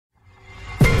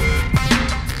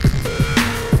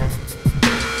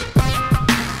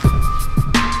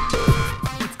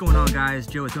guys,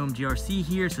 Joe with OMGRC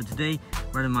here. So today,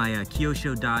 running my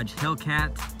Kyosho Dodge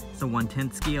HELLCAT. It's a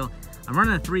 1/10 scale. I'm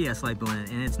running a 3S lipo in it,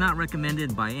 and it's not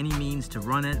recommended by any means to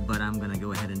run it, but I'm gonna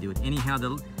go ahead and do it anyhow.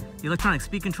 The electronic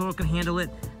speed controller can handle it,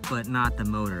 but not the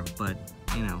motor. But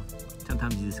you know,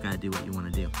 sometimes you just gotta do what you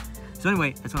wanna do. So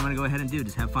anyway, that's what I'm gonna go ahead and do.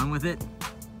 Just have fun with it.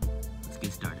 Let's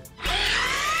get started.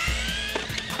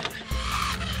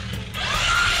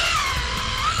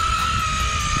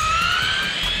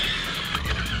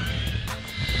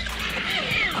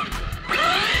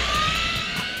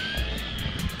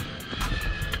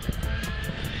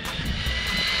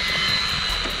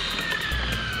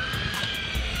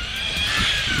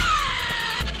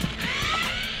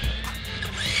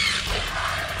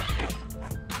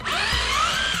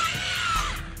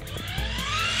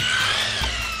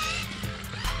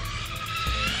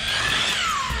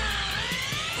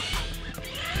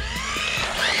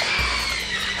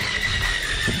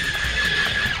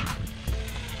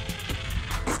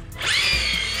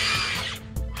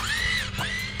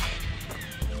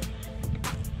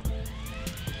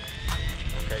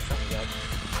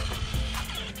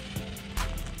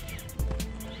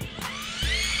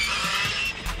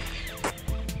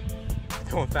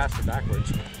 Going faster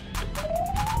backwards.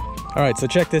 All right, so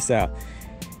check this out.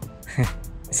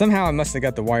 Somehow I must have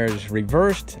got the wires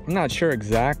reversed. I'm not sure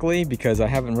exactly because I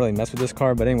haven't really messed with this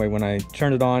car, but anyway, when I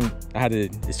turned it on,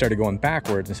 it started going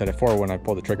backwards instead of forward when I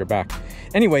pulled the trigger back.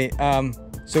 Anyway,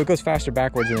 so it goes faster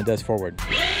backwards than it does forward.